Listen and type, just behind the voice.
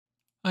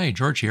Hi,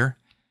 George here.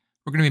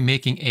 We're going to be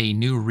making a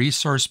new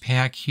resource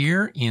pack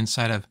here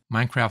inside of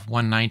Minecraft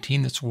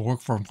 1.19. This will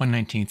work for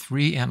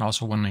 1.19.3 and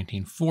also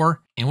 1.19.4.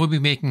 And we'll be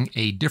making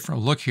a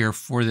different look here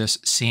for this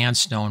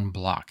sandstone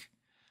block.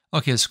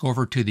 Okay, let's go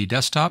over to the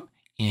desktop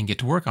and get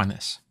to work on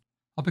this.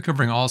 I'll be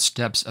covering all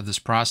steps of this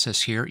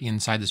process here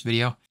inside this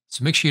video.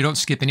 So make sure you don't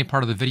skip any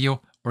part of the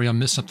video or you'll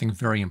miss something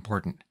very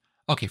important.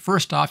 Okay,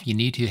 first off, you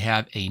need to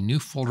have a new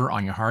folder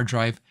on your hard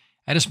drive.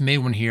 I just made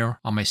one here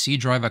on my C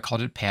drive. I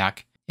called it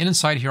pack. And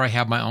inside here, I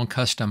have my own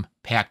custom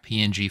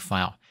pack.png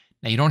file.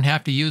 Now, you don't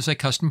have to use a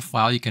custom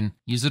file. You can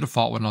use the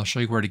default one. I'll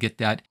show you where to get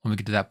that when we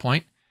get to that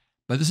point.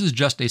 But this is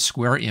just a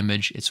square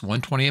image. It's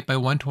 128 by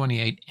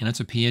 128, and it's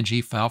a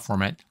PNG file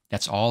format.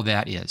 That's all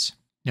that is.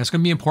 Now, it's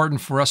going to be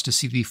important for us to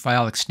see the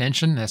file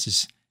extension. That's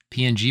this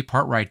PNG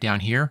part right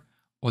down here.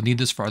 We'll need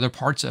this for other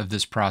parts of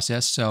this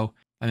process. So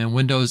I'm in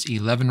Windows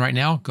 11 right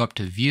now. Go up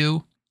to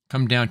View,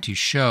 come down to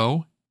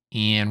Show,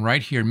 and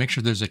right here, make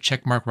sure there's a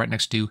check mark right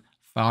next to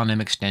File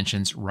name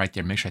extensions right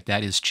there. Make sure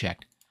that is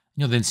checked.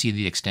 You'll then see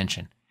the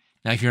extension.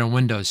 Now, if you're on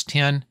Windows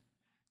 10,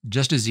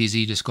 just as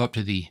easy, just go up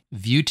to the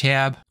View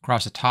tab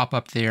across the top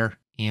up there,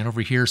 and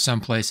over here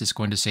someplace it's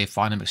going to say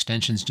File name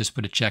extensions. Just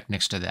put a check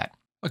next to that.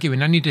 Okay, we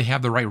now need to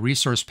have the right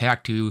resource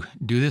pack to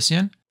do this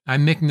in.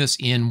 I'm making this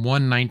in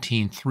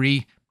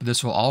 1.19.3, but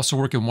this will also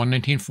work in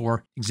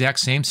 1.19.4. Exact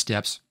same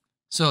steps.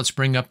 So let's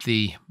bring up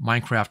the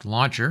Minecraft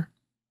launcher.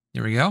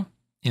 There we go.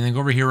 And then go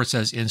over here where it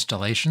says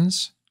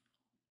Installations,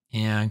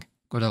 and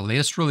go to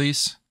latest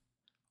release.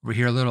 Over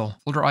here, a little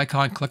folder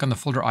icon, click on the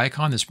folder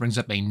icon. This brings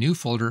up a new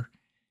folder.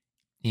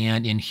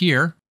 And in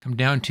here, come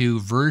down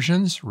to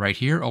versions right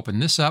here, open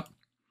this up,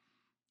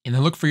 and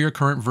then look for your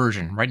current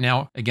version. Right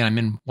now, again, I'm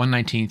in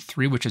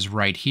 1.19.3, which is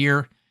right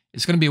here.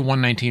 It's going to be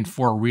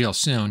 1.19.4 real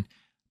soon.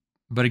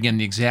 But again,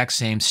 the exact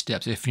same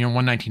steps. If you're in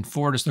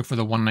 1.19.4, just look for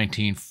the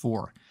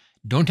 1.19.4.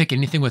 Don't take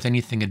anything with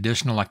anything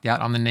additional like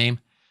that on the name.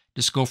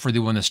 Just go for the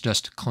one that's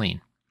just clean.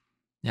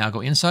 Now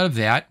go inside of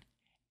that.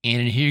 And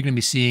in here, you're going to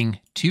be seeing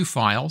two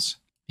files.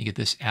 Let me get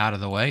this out of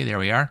the way. There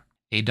we are.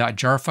 A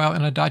 .jar file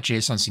and a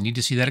 .json. So you need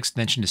to see that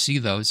extension to see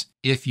those.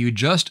 If you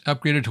just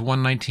upgraded to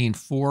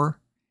 1.19.4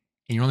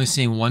 and you're only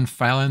seeing one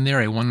file in there,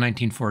 a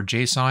 1.19.4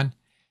 JSON,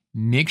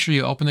 make sure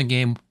you open the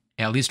game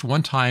at least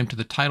one time to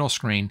the title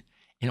screen,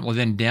 and it will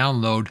then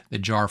download the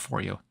jar for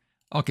you.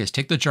 Okay, so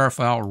take the jar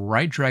file,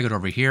 right drag it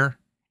over here,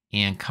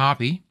 and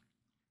copy.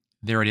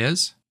 There it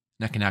is.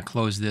 And I can now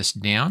close this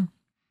down.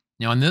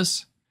 Now on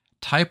this,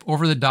 type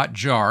over the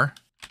 .jar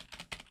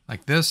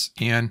like this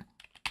and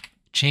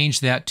change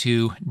that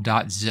to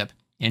 .zip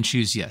and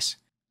choose yes.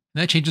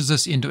 And that changes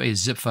this into a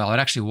zip file. It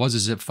actually was a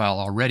zip file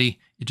already.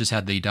 It just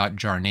had the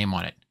 .jar name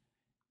on it.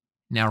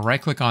 Now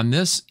right click on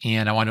this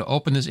and I want to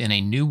open this in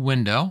a new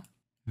window.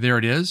 There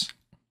it is.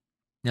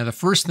 Now the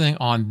first thing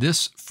on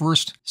this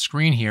first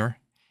screen here,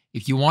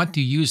 if you want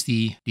to use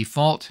the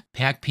default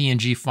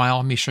pack.png file,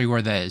 let me show you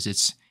where that is.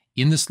 It's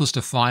in this list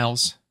of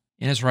files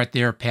and it's right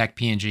there,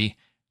 pack.png.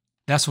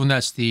 That's when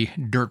that's the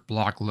dirt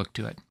block look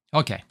to it.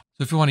 Okay,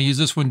 so if you want to use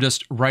this one,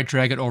 just right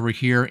drag it over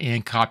here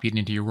and copy it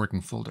into your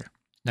working folder.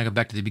 Now go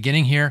back to the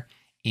beginning here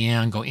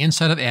and go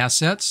inside of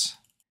Assets,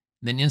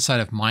 then inside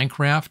of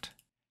Minecraft,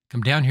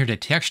 come down here to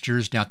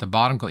Textures, down at the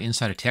bottom, go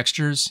inside of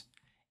Textures,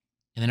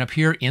 and then up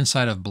here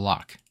inside of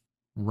Block,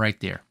 right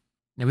there.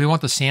 Now we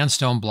want the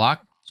sandstone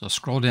block, so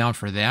scroll down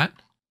for that.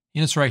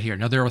 And it's right here.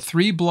 Now there are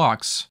three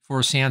blocks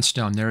for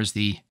sandstone. There's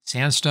the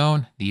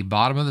sandstone, the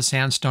bottom of the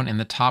sandstone, and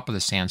the top of the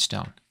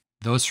sandstone.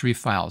 Those three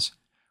files.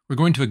 We're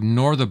going to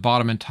ignore the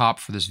bottom and top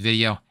for this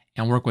video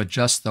and work with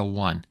just the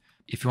one.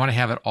 If you want to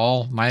have it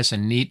all nice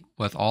and neat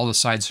with all the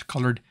sides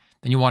colored,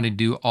 then you want to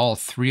do all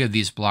three of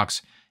these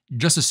blocks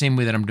just the same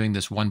way that I'm doing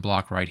this one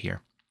block right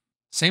here.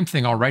 Same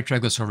thing, I'll right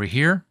drag this over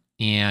here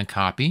and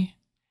copy.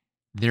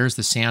 There's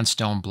the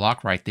sandstone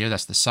block right there.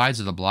 That's the sides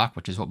of the block,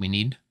 which is what we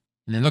need.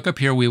 And then look up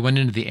here, we went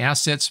into the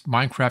Assets,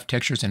 Minecraft,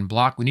 Textures, and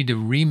Block. We need to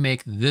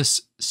remake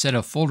this set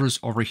of folders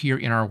over here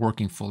in our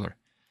working folder.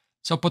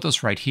 So I'll put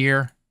this right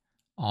here.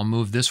 I'll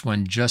move this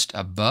one just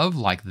above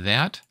like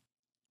that.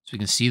 So we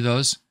can see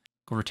those.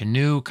 Go over to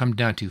New, come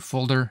down to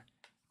Folder.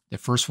 The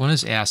first one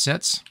is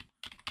Assets.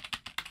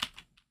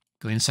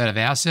 Go inside of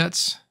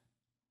Assets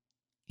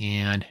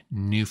and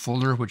New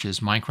Folder, which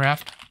is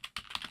Minecraft.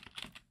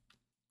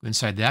 Go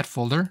inside that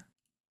folder.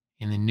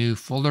 In the New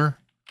Folder,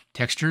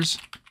 Textures.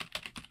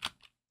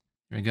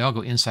 There we go.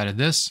 Go inside of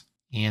this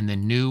and the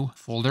New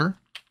Folder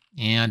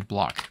and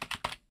Block.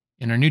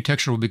 And our new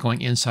texture will be going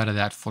inside of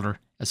that folder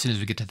as soon as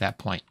we get to that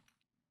point.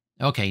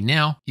 Okay,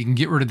 now you can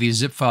get rid of the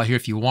zip file here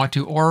if you want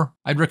to, or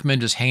I'd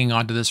recommend just hanging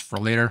on to this for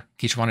later in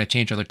case you want to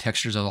change other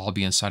textures. It'll all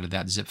be inside of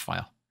that zip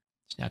file.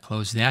 So now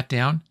close that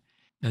down.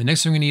 Now the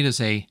next thing we need is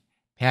a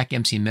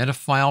pack.mcmeta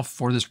file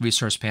for this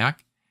resource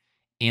pack,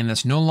 and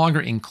that's no longer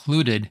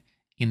included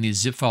in the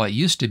zip file it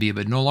used to be,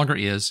 but no longer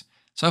is.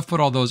 So I've put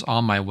all those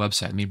on my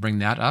website. Let me bring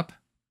that up.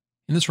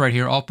 And this right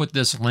here, I'll put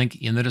this link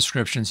in the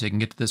description so you can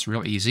get to this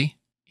real easy.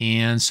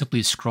 And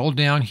simply scroll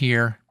down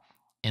here,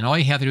 and all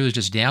you have to do is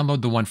just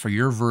download the one for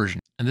your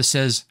version. And this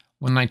says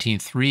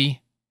 1.19.3.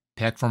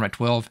 pack format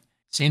 12.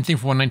 Same thing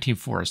for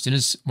 119.4. As soon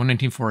as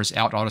 119.4 is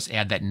out, I'll just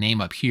add that name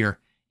up here.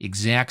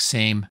 Exact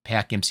same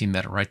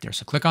pack.mcmeta right there.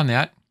 So click on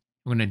that.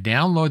 We're going to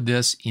download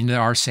this into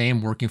our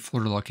same working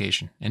folder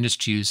location and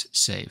just choose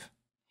Save.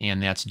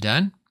 And that's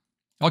done.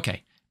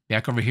 Okay,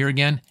 back over here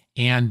again,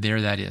 and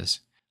there that is.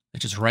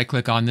 Let's just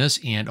right-click on this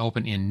and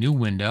open in New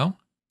Window.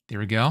 There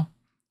we go.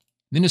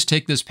 Then just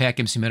take this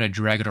pack.mcmeta,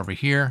 drag it over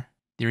here.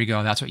 There you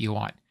go, that's what you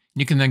want.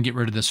 You can then get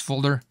rid of this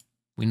folder.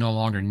 We no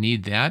longer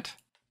need that.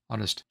 I'll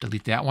just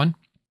delete that one.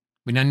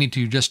 We now need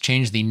to just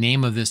change the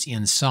name of this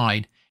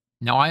inside.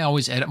 Now I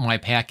always edit my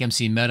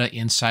pack.mcmeta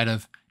inside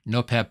of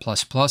Notepad++. I'll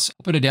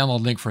put a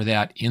download link for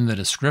that in the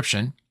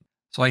description.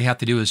 So all you have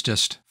to do is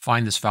just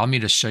find this file. Let me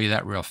just show you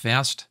that real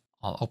fast.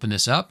 I'll open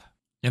this up.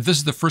 Now, if this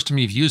is the first time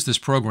you've used this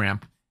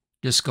program,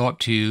 just go up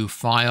to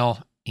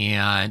File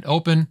and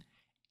Open,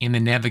 and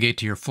then navigate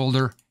to your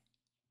folder,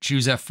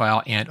 choose that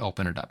file and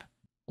open it up.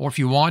 Or if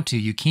you want to,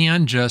 you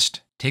can just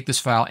take this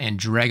file and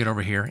drag it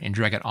over here and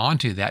drag it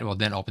onto that. It will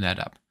then open that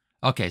up.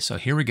 Okay, so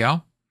here we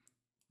go.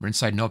 We're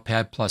inside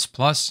Notepad++.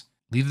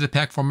 Leave the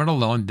pack format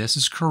alone. This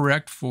is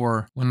correct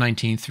for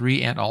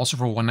 119.3 and also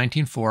for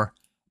 119.4.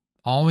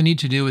 All we need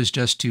to do is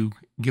just to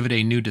give it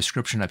a new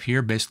description up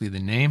here, basically the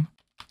name.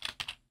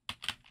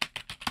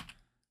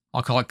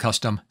 I'll call it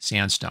Custom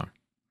Sandstone.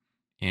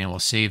 And we'll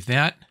save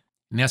that.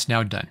 And that's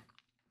now done.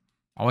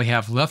 All we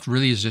have left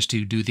really is just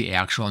to do the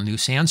actual new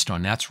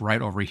sandstone. That's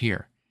right over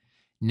here.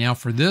 Now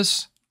for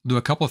this, do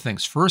a couple of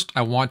things. First,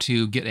 I want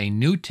to get a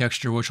new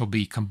texture, which will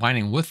be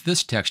combining with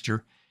this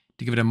texture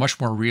to give it a much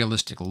more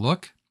realistic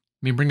look.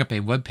 Let me bring up a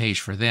web page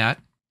for that.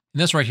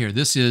 And that's right here.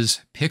 This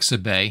is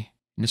Pixabay,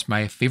 and it's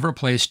my favorite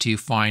place to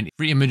find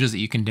free images that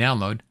you can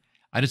download.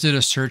 I just did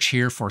a search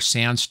here for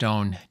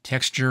sandstone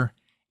texture,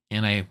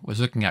 and I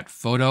was looking at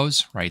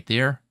photos right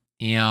there.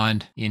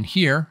 And in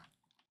here,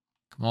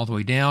 come all the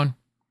way down,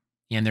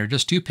 and there are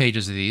just 2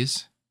 pages of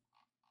these.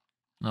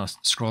 I'll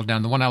scroll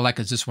down. The one I like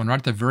is this one right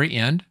at the very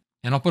end,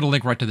 and I'll put a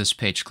link right to this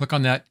page. Click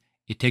on that.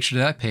 It takes you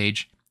to that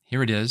page.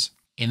 Here it is.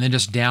 And then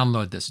just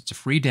download this. It's a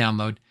free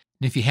download.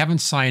 And if you haven't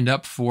signed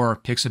up for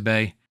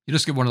Pixabay, you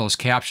just get one of those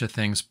CAPTCHA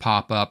things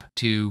pop up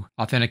to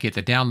authenticate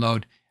the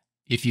download.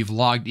 If you've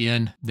logged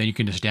in, then you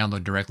can just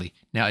download directly.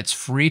 Now, it's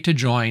free to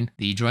join.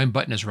 The join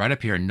button is right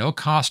up here. No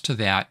cost to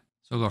that.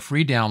 So go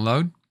free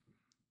download.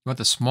 You want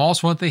the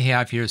smallest one that they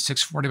have here,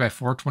 640 by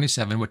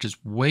 427, which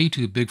is way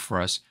too big for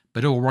us,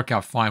 but it will work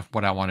out fine for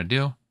what I want to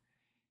do.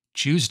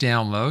 Choose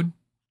download.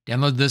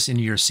 Download this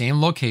into your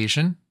same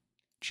location.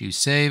 Choose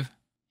save,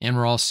 and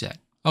we're all set.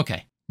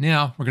 Okay.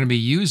 Now, we're going to be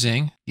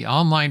using the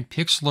online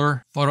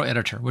Pixler photo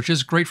editor, which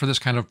is great for this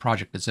kind of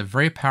project. It's a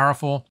very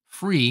powerful,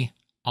 free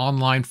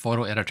online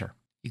photo editor.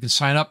 You can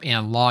sign up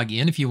and log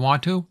in if you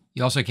want to.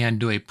 You also can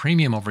do a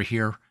premium over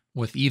here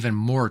with even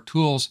more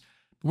tools.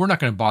 But we're not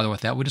going to bother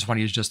with that. We just want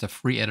to use just a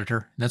free editor.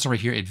 And that's over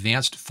here,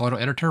 Advanced Photo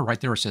Editor.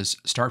 Right there where it says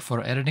Start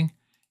Photo Editing.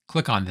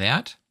 Click on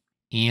that,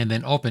 and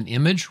then open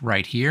Image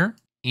right here,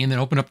 and then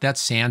open up that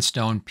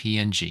Sandstone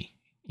PNG,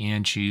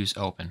 and choose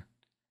Open.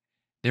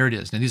 There it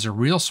is. Now, these are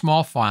real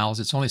small files.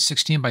 It's only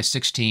 16 by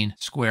 16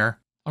 square.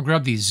 I'll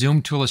grab the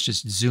zoom tool. Let's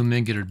just zoom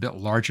in, get it a bit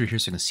larger here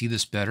so I can see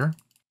this better.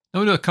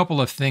 Now, we'll do a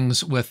couple of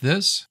things with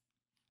this.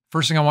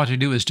 First thing I want to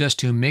do is just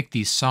to make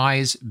the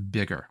size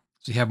bigger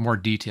so you have more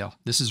detail.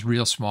 This is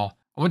real small.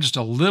 I want just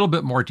a little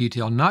bit more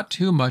detail, not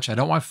too much. I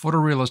don't want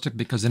photorealistic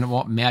because then it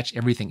won't match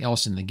everything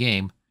else in the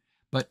game,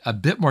 but a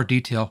bit more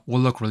detail will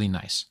look really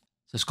nice.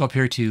 So let's go up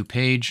here to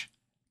Page,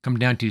 come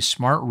down to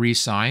Smart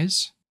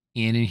Resize.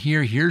 And in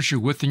here, here's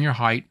your width and your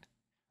height.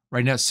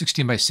 Right now it's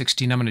 16 by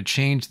 16. I'm going to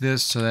change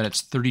this so that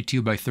it's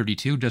 32 by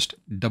 32, just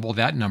double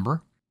that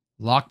number.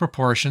 Lock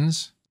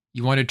proportions.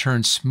 You want to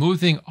turn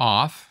smoothing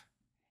off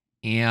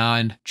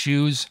and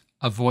choose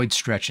avoid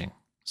stretching.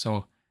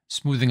 So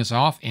smoothing is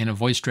off and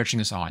avoid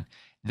stretching is on.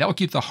 That will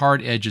keep the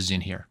hard edges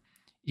in here.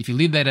 If you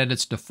leave that at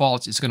its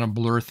defaults, it's going to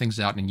blur things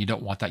out and you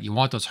don't want that. You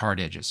want those hard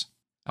edges.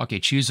 Okay,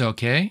 choose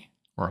OK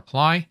or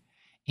Apply.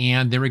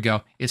 And there we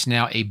go. It's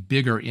now a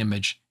bigger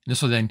image.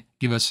 This will then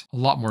give us a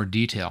lot more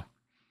detail.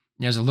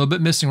 There's a little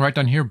bit missing right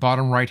down here,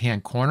 bottom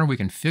right-hand corner. We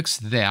can fix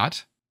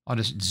that. I'll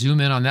just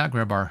zoom in on that,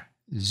 grab our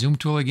zoom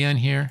tool again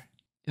here,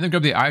 and then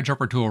grab the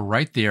eyedropper tool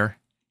right there,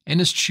 and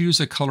just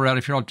choose a color out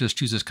of here. I'll just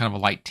choose this kind of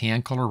a light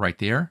tan color right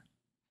there.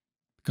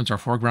 Becomes our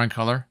foreground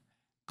color.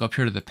 Go up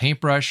here to the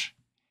paintbrush,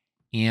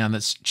 and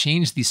let's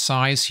change the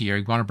size here.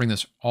 You want to bring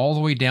this all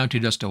the way down to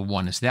just a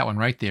 1. It's that one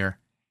right there.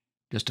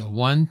 Just a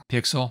 1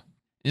 pixel.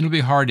 It'll be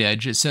hard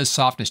edge. It says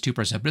softness 2%,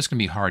 but it's going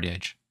to be hard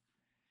edge.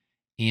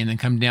 And then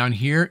come down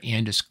here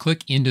and just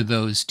click into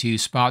those 2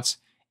 spots,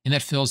 and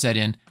that fills that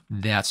in.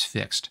 That's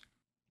fixed.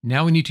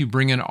 Now we need to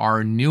bring in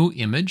our new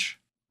image.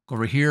 Go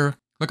over here,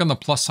 click on the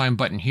plus sign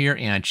button here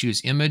and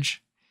choose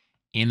Image,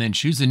 and then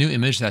choose the new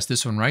image. That's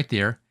this one right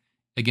there.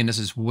 Again, this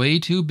is way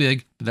too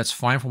big, but that's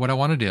fine for what I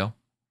want to do.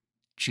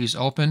 Choose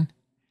Open,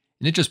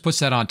 and it just puts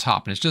that on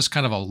top, and it's just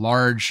kind of a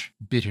large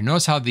bit here.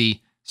 Notice how the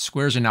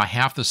squares are now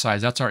half the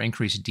size. That's our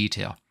increased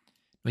detail.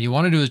 What you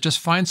want to do is just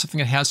find something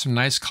that has some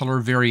nice color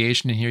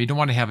variation in here. You don't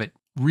want to have it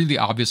really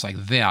obvious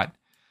like that.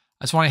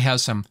 I just want to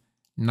have some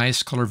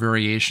nice color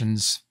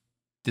variations.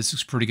 This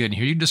looks pretty good. And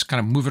here you just kind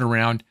of move it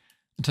around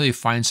until you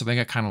find something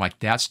that kind of like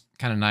that's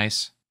kind of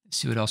nice. Let's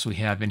see what else we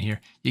have in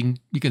here.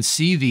 You can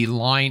see the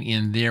line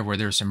in there where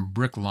there's some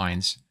brick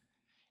lines.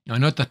 Now I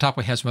know at the top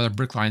we have some other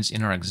brick lines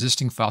in our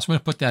existing file. So I'm going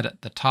to put that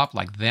at the top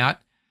like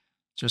that.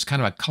 So there's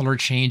kind of a color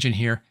change in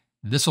here.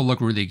 This will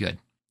look really good.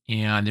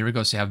 And there we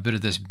go. So have a bit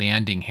of this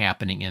banding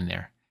happening in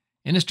there.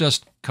 And it's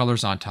just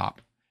colors on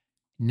top.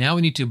 Now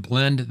we need to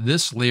blend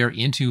this layer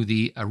into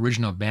the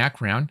original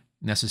background.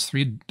 And that's this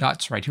 3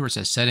 dots right here where it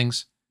says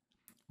settings.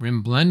 We're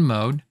in blend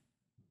mode.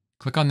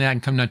 Click on that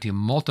and come down to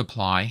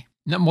multiply.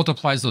 And that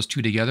multiplies those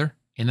two together.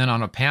 And then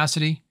on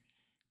opacity,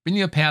 bring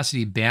the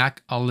opacity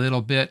back a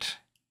little bit,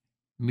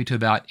 maybe to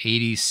about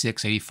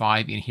 86,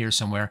 85 in here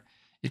somewhere.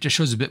 It just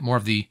shows a bit more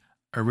of the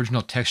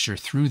original texture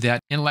through that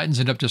and lightens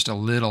it up just a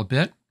little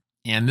bit.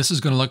 And this is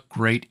going to look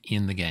great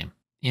in the game.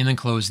 And then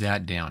close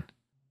that down.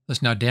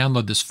 Let's now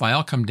download this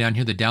file. Come down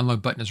here. The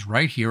download button is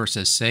right here where it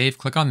says save.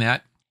 Click on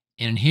that.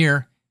 And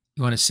here,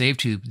 you want to save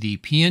to the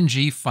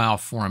PNG file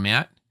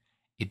format.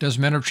 It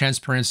doesn't matter if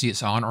transparency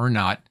is on or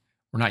not.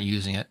 We're not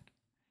using it.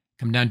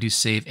 Come down to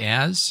save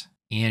as.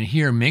 And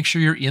here, make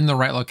sure you're in the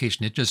right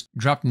location. It just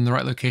dropped in the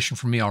right location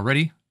for me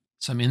already.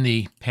 So I'm in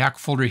the pack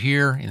folder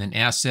here, and then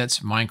assets,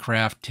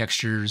 Minecraft,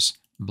 textures,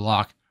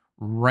 block,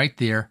 right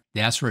there.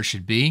 That's where it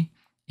should be.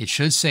 It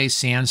should say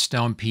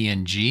sandstone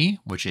PNG,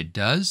 which it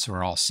does. So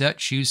we're all set.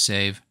 Choose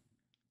save.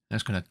 I'm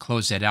just going to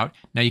close that out.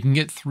 Now you can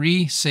get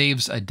 3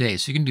 saves a day.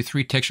 So you can do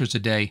 3 textures a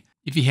day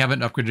if you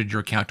haven't upgraded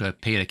your account to a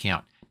paid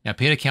account. Now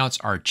paid accounts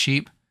are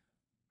cheap.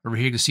 Over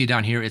here you can see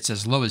down here, it's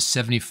as low as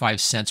 75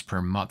 cents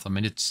per month. I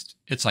mean, it's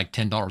like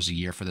 $10 a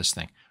year for this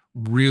thing.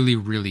 Really,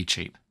 really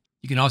cheap.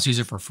 You can also use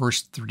it for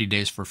first 30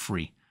 days for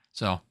free.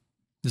 So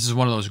this is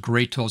one of those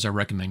great tools I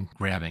recommend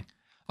grabbing.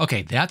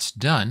 Okay, that's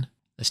done.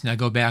 Let's now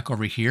go back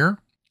over here.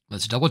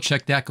 Let's double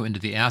check that. Go into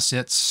the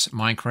assets,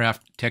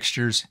 Minecraft,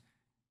 textures.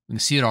 You can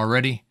see it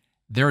already.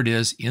 There it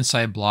is,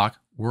 inside block.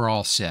 We're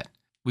all set.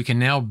 We can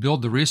now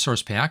build the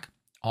resource pack.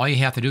 All you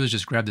have to do is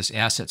just grab this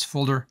assets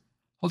folder,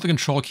 hold the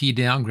control key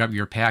down, grab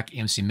your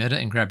pack.mcmeta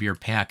and grab your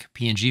pack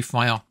PNG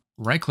file,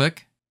 right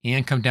click,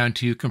 and come down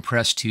to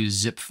compress to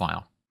zip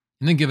file.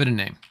 And then give it a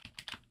name.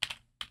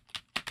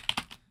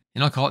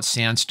 And I'll call it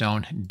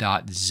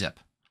sandstone.zip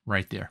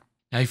right there.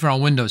 Now if you're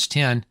on Windows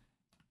 10,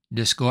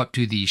 just go up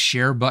to the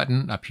share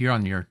button up here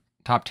on your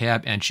top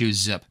tab and choose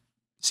zip.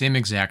 Same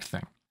exact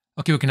thing.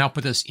 Okay, we can now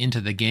put this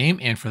into the game.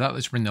 And for that,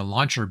 let's bring the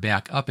launcher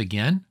back up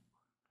again.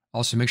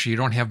 Also, make sure you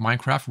don't have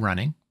Minecraft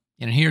running.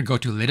 And in here, go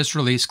to latest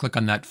release, click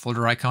on that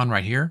folder icon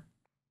right here.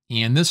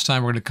 And this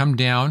time we're going to come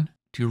down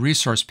to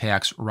resource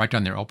packs right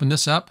down there. Open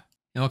this up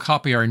and we'll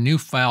copy our new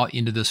file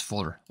into this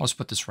folder. I'll just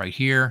put this right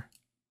here.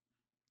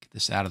 Get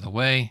this out of the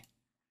way.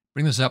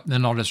 Bring this up, and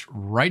then I'll just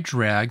right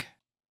drag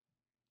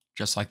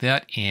just like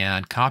that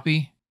and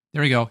copy.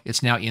 There we go.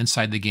 It's now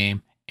inside the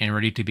game and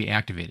ready to be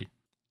activated.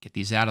 Get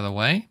these out of the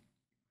way.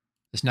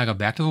 Let's now go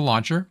back to the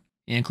launcher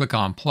and click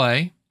on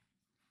play.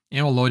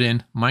 And we'll load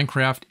in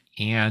Minecraft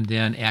and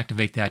then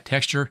activate that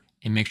texture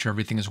and make sure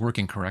everything is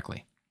working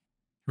correctly.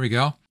 Here we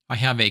go. I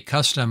have a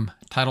custom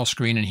title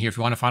screen in here. If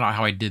you want to find out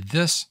how I did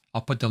this,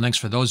 I'll put the links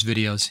for those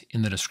videos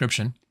in the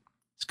description.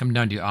 Let's come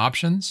down to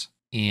options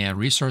and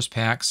resource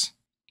packs.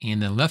 And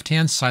then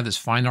left-hand side, let's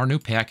find our new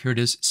pack. Here it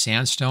is,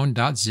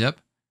 sandstone.zip.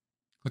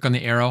 Click on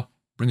the arrow,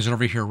 brings it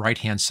over here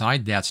right-hand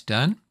side. That's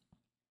done.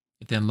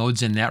 It then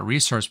loads in that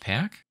resource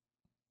pack.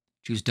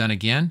 Choose done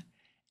again.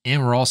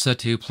 And we're all set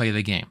to play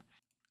the game.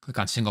 Click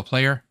on single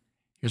player.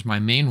 Here's my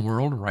main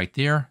world right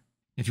there.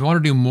 If you want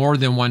to do more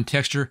than one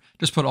texture,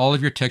 just put all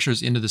of your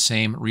textures into the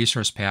same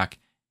resource pack,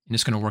 and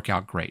it's going to work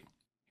out great.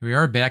 Here we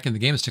are back in the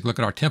game. Let's take a look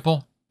at our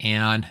temple.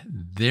 And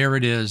there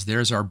it is.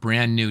 There's our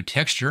brand new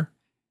texture.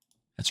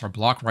 That's our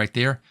block right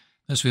there.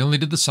 Notice we only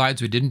did the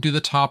sides. We didn't do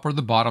the top or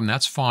the bottom.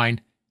 That's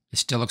fine. It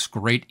still looks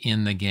great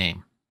in the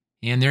game.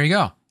 And there you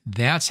go.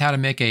 That's how to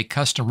make a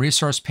custom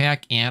resource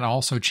pack and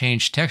also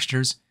change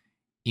textures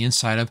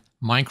inside of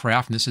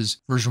Minecraft. And this is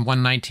version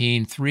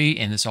 1.19.3,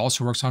 and this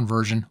also works on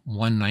version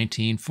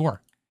 1.19.4.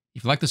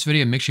 If you like this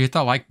video, make sure you hit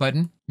that like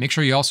button. Make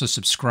sure you also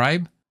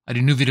subscribe. I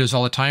do new videos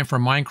all the time for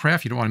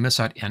Minecraft. You don't want to miss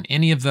out on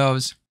any of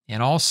those.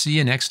 And I'll see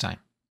you next time.